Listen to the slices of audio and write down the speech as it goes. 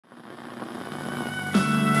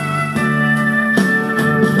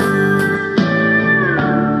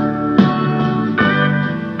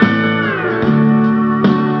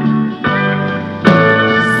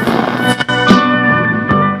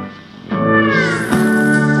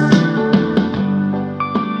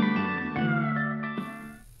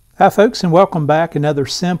Hi folks, and welcome back. Another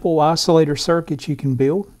simple oscillator circuit you can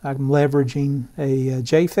build. I'm leveraging a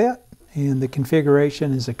JFET, and the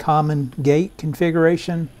configuration is a common gate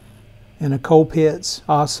configuration and a Colpitts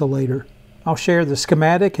oscillator. I'll share the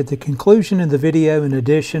schematic at the conclusion of the video. In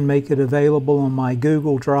addition, make it available on my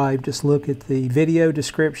Google Drive. Just look at the video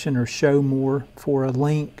description or show more for a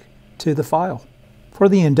link to the file. For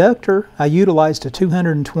the inductor, I utilized a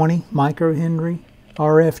 220 microhenry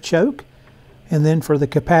RF choke. And then for the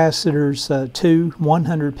capacitors, two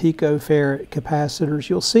 100 picofarad capacitors.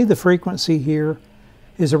 You'll see the frequency here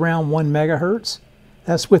is around 1 megahertz.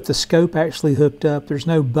 That's with the scope actually hooked up. There's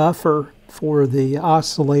no buffer for the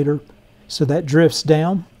oscillator, so that drifts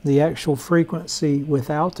down. The actual frequency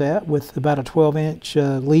without that, with about a 12-inch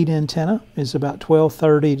lead antenna, is about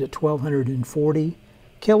 1230 to 1240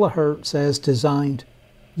 kilohertz as designed.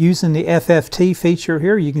 Using the FFT feature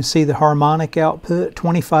here, you can see the harmonic output,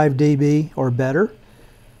 25 dB or better.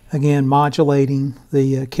 Again, modulating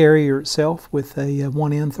the carrier itself with a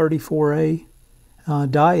 1N34A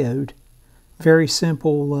diode. Very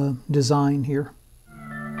simple design here.